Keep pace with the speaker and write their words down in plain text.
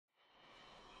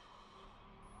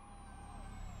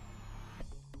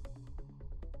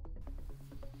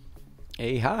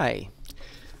Hey, hi.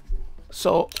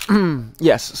 So,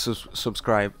 yes,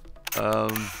 subscribe.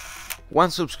 Um, One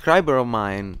subscriber of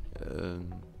mine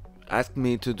asked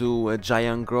me to do a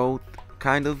giant growth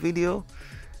kind of video,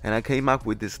 and I came up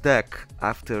with this deck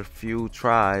after a few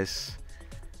tries.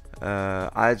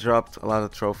 I dropped a lot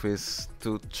of trophies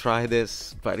to try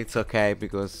this, but it's okay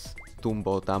because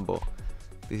Dumbo.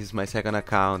 This is my second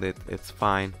account, it's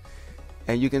fine.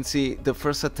 And you can see the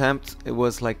first attempt, it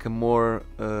was like a more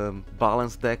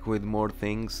balanced deck with more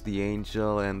things, the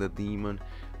angel and the demon,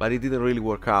 but it didn't really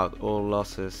work out, all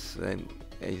losses, and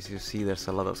as you see there's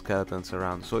a lot of skeletons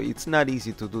around, so it's not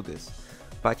easy to do this.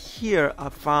 But here I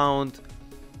found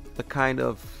a kind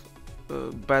of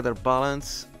better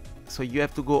balance, so you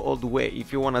have to go all the way.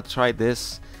 If you want to try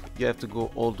this, you have to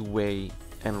go all the way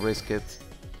and risk it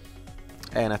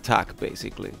and attack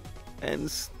basically.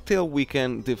 And still we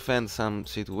can defend some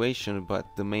situation, but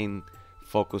the main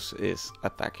focus is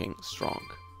attacking strong.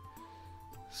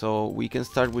 So we can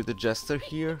start with the jester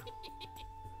here,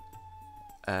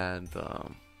 and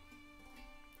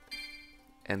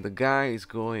the guy is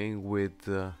going with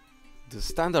the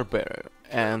standard bearer.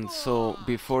 And so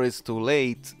before it's too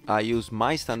late, I use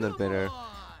my standard bearer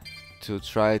to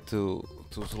try to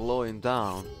slow him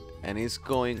down, and he's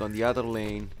going on the other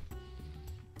lane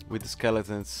with the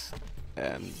skeletons,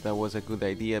 and that was a good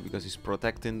idea because he's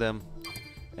protecting them,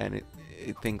 and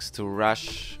it thinks to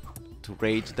rush to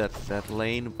rage that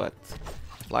lane, but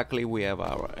luckily we have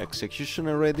our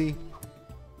executioner ready,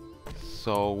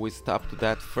 so we stop to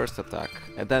that first attack.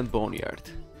 And then Boneyard.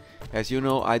 As you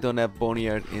know, I don't have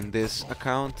Boneyard in this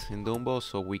account in Dumbo,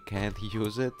 so we can't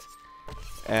use it,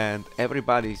 and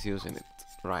everybody's using it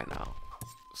right now.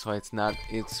 So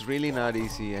it's really not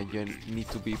easy, and you need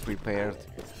to be prepared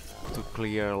to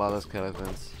clear a lot of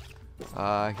skeletons.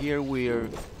 Here we're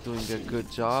doing a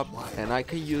good job, and I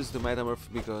can use the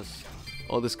Metamorph because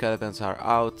all the skeletons are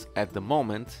out at the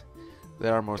moment.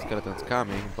 There are more skeletons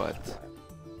coming, but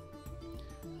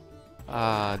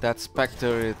that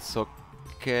Spectre, it's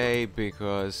okay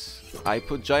because I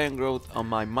put Giant Growth on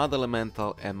my Mud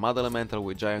Elemental, and Mud Elemental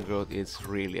with Giant Growth is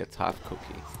really a tough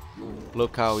cookie.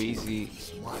 Look how easy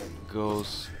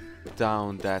goes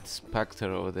down that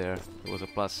Spectre over there. It was a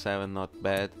 +7, not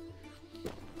bad.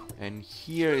 And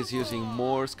here is using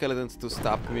more skeletons to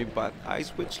stop me, but I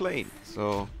switched lane.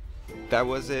 So that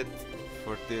was it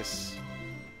for this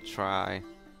try.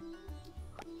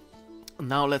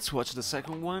 Now let's watch the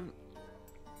second one.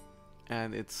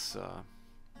 And it's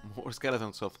more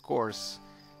skeletons, of course,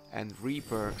 and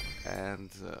Reaper and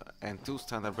 2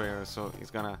 standard bearers, so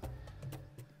it's gonna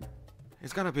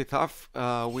be tough.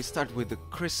 We start with the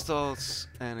crystals,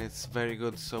 and it's very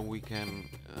good, so we can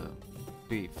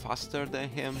be faster than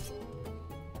him.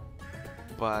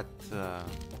 But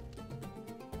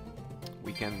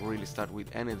we can't really start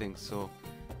with anything, so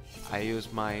I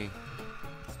use my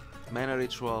mana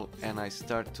ritual and I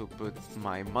start to put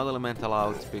my Mud Elemental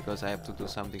out because I have to do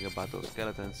something about those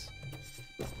skeletons.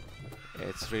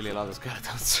 It's really a lot of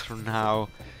skeletons now,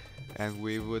 and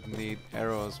we would need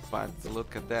arrows, but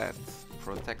look at that,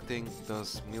 protecting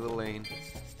those middle lane,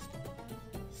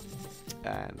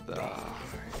 and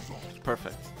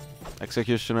perfect.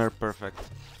 Executioner, perfect.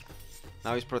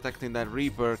 Now he's protecting that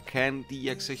Reaper. Can the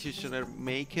Executioner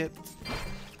make it?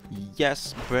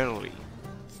 Yes, barely.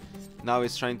 Now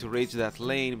he's trying to rage that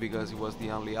lane because it was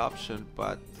the only option,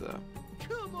 but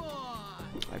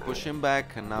I push him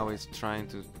back, and now he's trying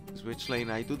to switch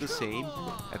lane. I do the same,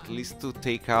 at least to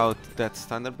take out that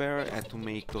standard bearer and to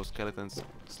make those skeletons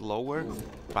slower,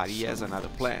 but he has another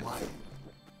plan.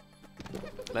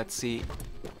 Let's see.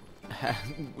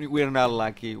 We're not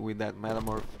lucky with that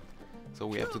Metamorph, so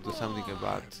we have to do something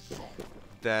about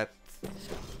that.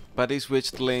 But he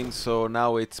switched lanes, so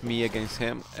now it's me against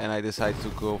him, and I decide to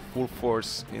go full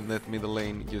force in that middle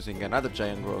lane using another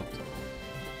Giant Growth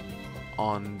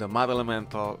on the Mud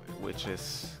Elemental, which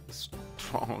is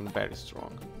strong, very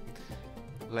strong.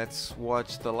 Let's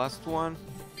watch the last one.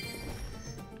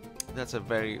 That's a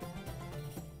very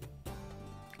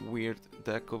weird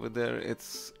deck over there.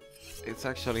 It's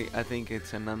actually, I think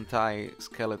it's an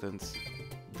anti-skeletons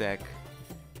deck,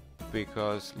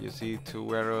 because you see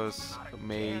 2 arrows,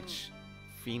 mage,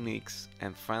 phoenix,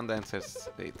 and fan dancers.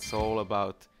 It's all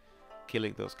about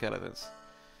killing those skeletons.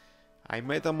 I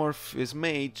metamorph his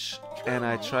mage, and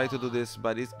I try to do this,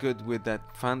 but it's good with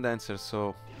that fan dancer,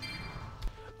 so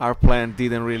our plan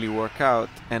didn't really work out,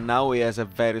 and now he has a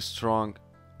very strong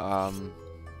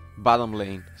bottom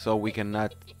lane, so we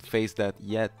cannot face that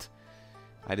yet.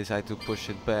 I decide to push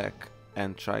it back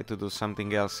and try to do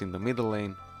something else in the middle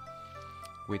lane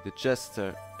with the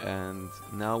Jester, and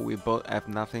now we both have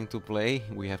nothing to play.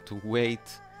 We have to wait,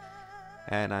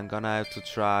 and I'm gonna have to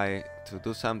try to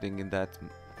do something in that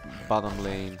bottom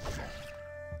lane.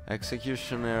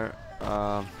 Executioner,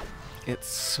 it's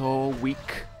so weak.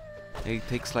 It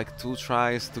takes like 2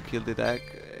 tries to kill the deck.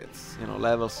 It's, you know,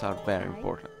 levels are very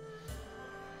important.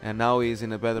 And now he's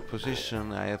in a better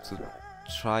position. I have to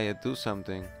try and do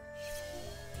something.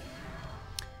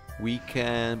 We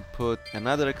can put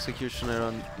another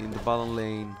Executioner in the bottom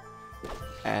lane,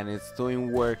 and it's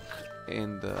doing work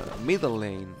in the middle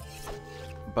lane.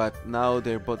 But now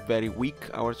they're both very weak,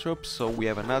 our troops, so we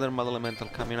have another Mud Elemental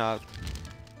coming out.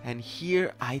 And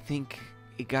here I think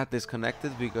it got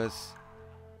disconnected because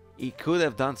he could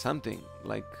have done something,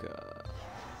 like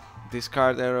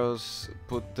discard arrows,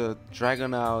 put the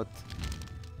dragon out.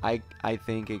 I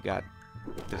think it got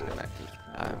disconnected.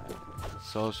 I'm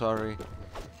so sorry.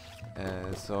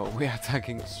 So we are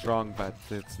attacking strong, but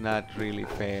it's not really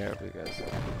fair because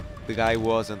the guy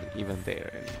wasn't even there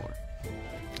anymore.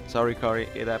 Sorry, Cory,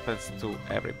 it happens to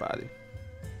everybody.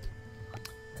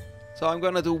 So I'm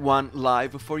gonna do one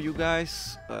live for you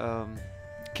guys.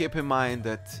 Keep in mind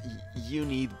that you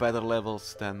need better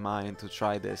levels than mine to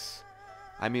try this.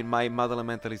 I mean, my Mud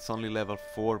Elemental is only level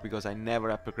 4 because I never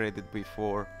upgraded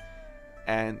before.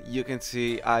 And you can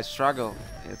see I struggle.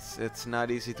 It's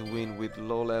not easy to win with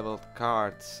low level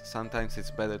cards. Sometimes it's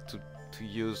better to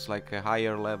use like a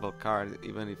higher level card,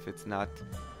 even if it's not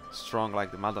strong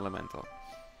like the Mud Elemental.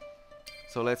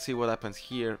 So let's see what happens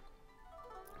here.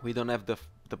 We don't have the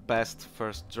best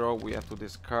first draw. We have to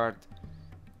discard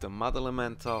the Mud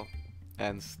Elemental,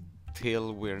 and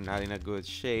still we're not in a good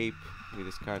shape. We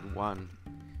discard 1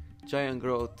 Giant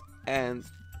Growth, and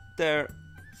there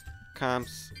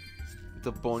comes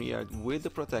the Boneyard with the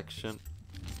protection.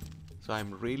 So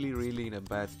I'm really in a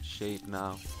bad shape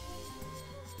now.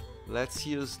 Let's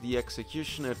use the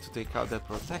Executioner to take out that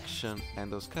protection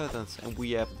and those skeletons, and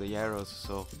we have the arrows,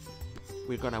 so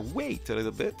we're gonna wait a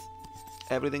little bit.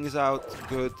 Everything is out,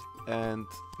 good, and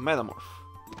Metamorph.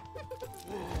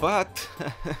 But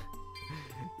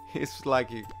he's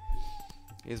lucky.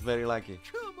 He's very lucky.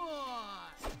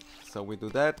 So we do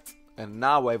that, and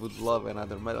now I would love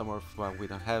another Metamorph, but we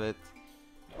don't have it.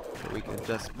 So we can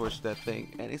just push that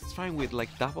thing, and it's trying with like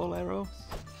double arrows.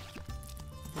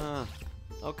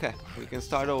 Okay, we can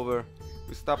start over.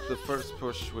 We stopped the first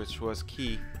push, which was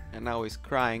key, and now he's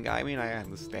crying. I mean, I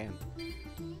understand.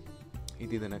 He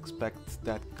didn't expect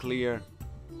that clear.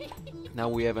 Now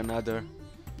we have another.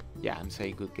 Yeah, I'm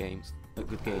saying good games. A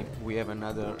good game. We have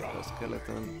another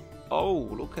skeleton. Oh,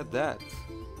 look at that!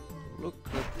 Look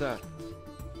at that!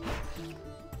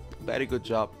 Very good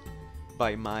job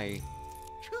by my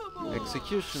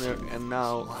Executioner, and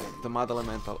now the Mud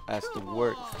Elemental has to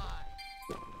work.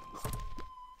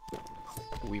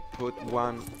 We put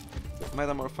 1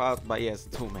 Metamorph out, but yes,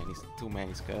 too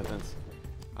many skeletons.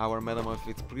 Our Metamorph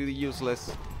is pretty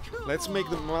useless. Let's make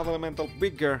the Mud Elemental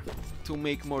bigger to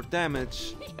make more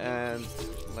damage, and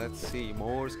let's see,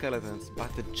 more skeletons.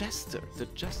 But the Jester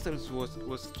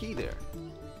was key there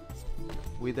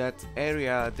with that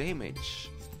area damage.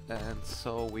 And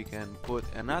so we can put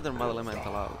another Mud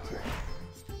Elemental out.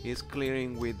 He's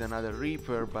clearing with another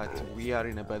Reaper, but we are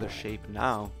in a better shape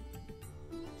now.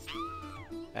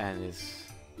 And is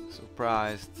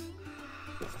surprised.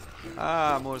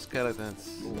 Ah, more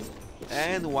skeletons.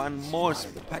 And 1 more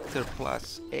Spectre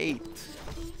plus 8.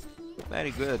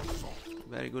 Very good.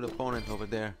 Very good opponent over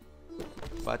there.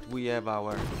 But we have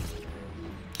our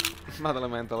Mud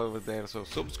Elemental over there, so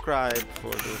subscribe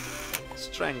for the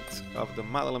strength of the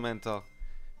Mud Elemental.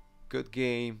 Good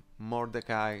game,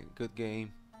 Mordecai, good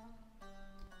game.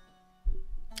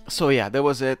 So yeah, that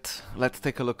was it. Let's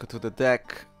take a look to the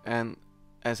deck, and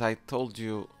as I told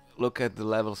you, look at the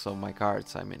levels of my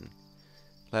cards. I mean,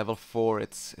 level 4,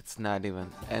 it's not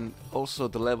even. And also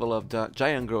the level of the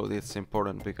Giant Growth is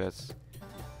important, because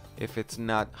if it's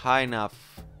not high enough,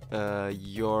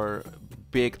 your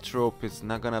big troop is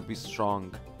not gonna be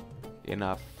strong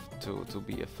enough to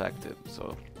be effective.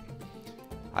 So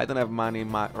I don't have money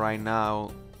right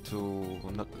now to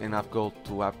enough gold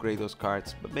to upgrade those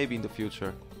cards, but maybe in the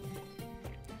future.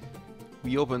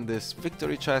 We opened this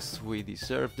victory chest, we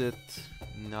deserved it.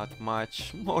 Not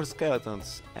much. More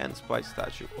skeletons and Spy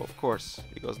Statue, of course,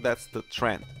 because that's the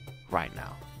trend right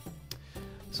now.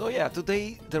 So yeah,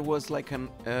 today there was like an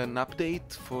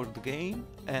update for the game,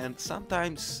 and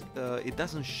sometimes it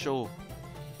doesn't show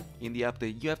in the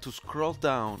update. You have to scroll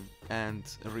down and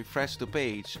refresh the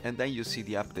page, and then you see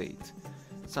the update.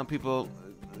 Some people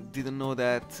didn't know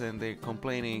that and they're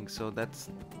complaining, so that's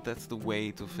the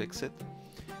way to fix it.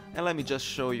 And let me just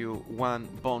show you one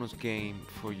bonus game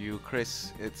for you,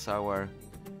 Chris. It's our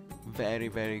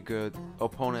very good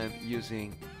opponent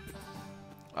using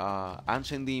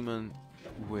Ancient Demon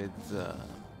with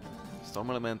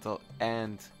Storm Elemental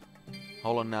and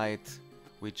Hollow Knight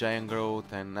with Giant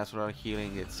Growth and Natural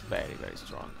Healing. It's very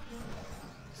strong.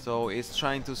 So it's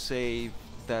trying to save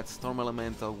that Storm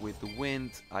Elemental with the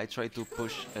wind. I try to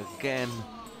push again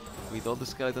with all the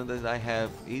skeleton that I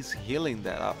have. Is healing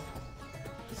that up,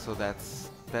 so that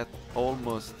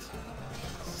almost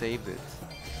saved it,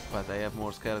 but I have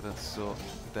more skeletons, so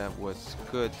that was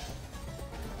good.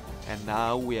 And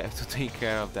now we have to take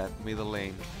care of that middle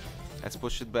lane. Let's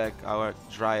push it back. Our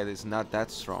Dryad is not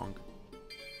that strong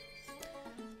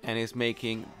and is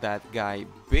making that guy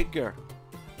bigger,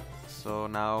 so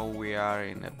now we are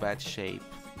in a bad shape.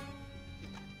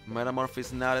 Metamorph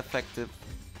is not effective,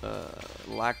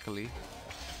 luckily,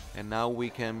 and now we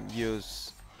can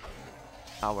use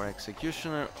our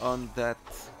Executioner on that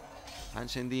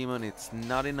Ancient Demon. It's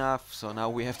not enough, so now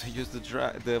we have to use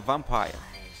the Vampire.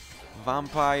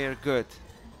 Vampire, good.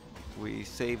 We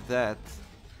saved that.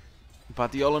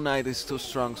 But the Hollow Knight is too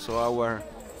strong, so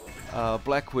our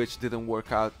Black Witch didn't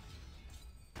work out.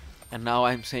 And now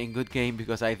I'm saying good game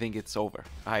because I think it's over.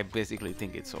 I basically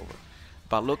think it's over.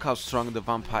 But look how strong the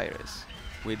Vampire is.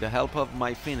 With the help of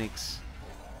my Phoenix,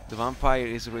 the Vampire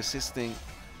is resisting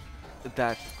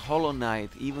that Hollow Knight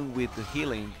even with the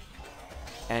healing.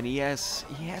 And he has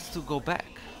to go back.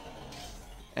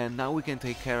 And now we can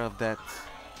take care of that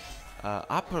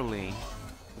upper lane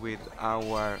with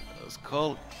our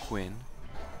Skull Queen.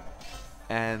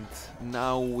 And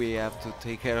now we have to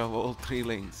take care of all three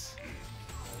lanes.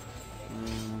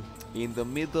 In the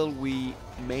middle we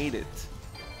made it,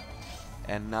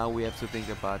 and now we have to think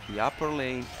about the upper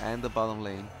lane and the bottom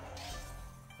lane.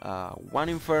 One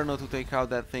Inferno to take out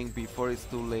that thing before it's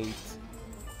too late,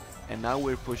 and now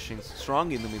we're pushing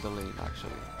strong in the middle lane.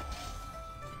 Actually,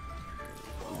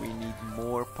 we need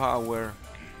more power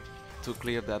to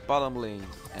clear that bottom lane,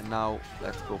 and now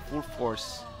let's go full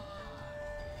force.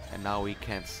 And now he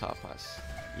can't stop us,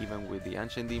 even with the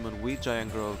Ancient Demon with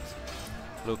Giant Growth.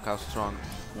 Look how strong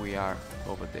we are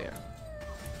over there.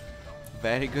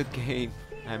 Very good game.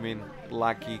 I mean,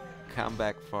 lucky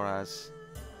comeback for us.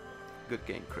 Good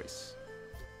game, Chris.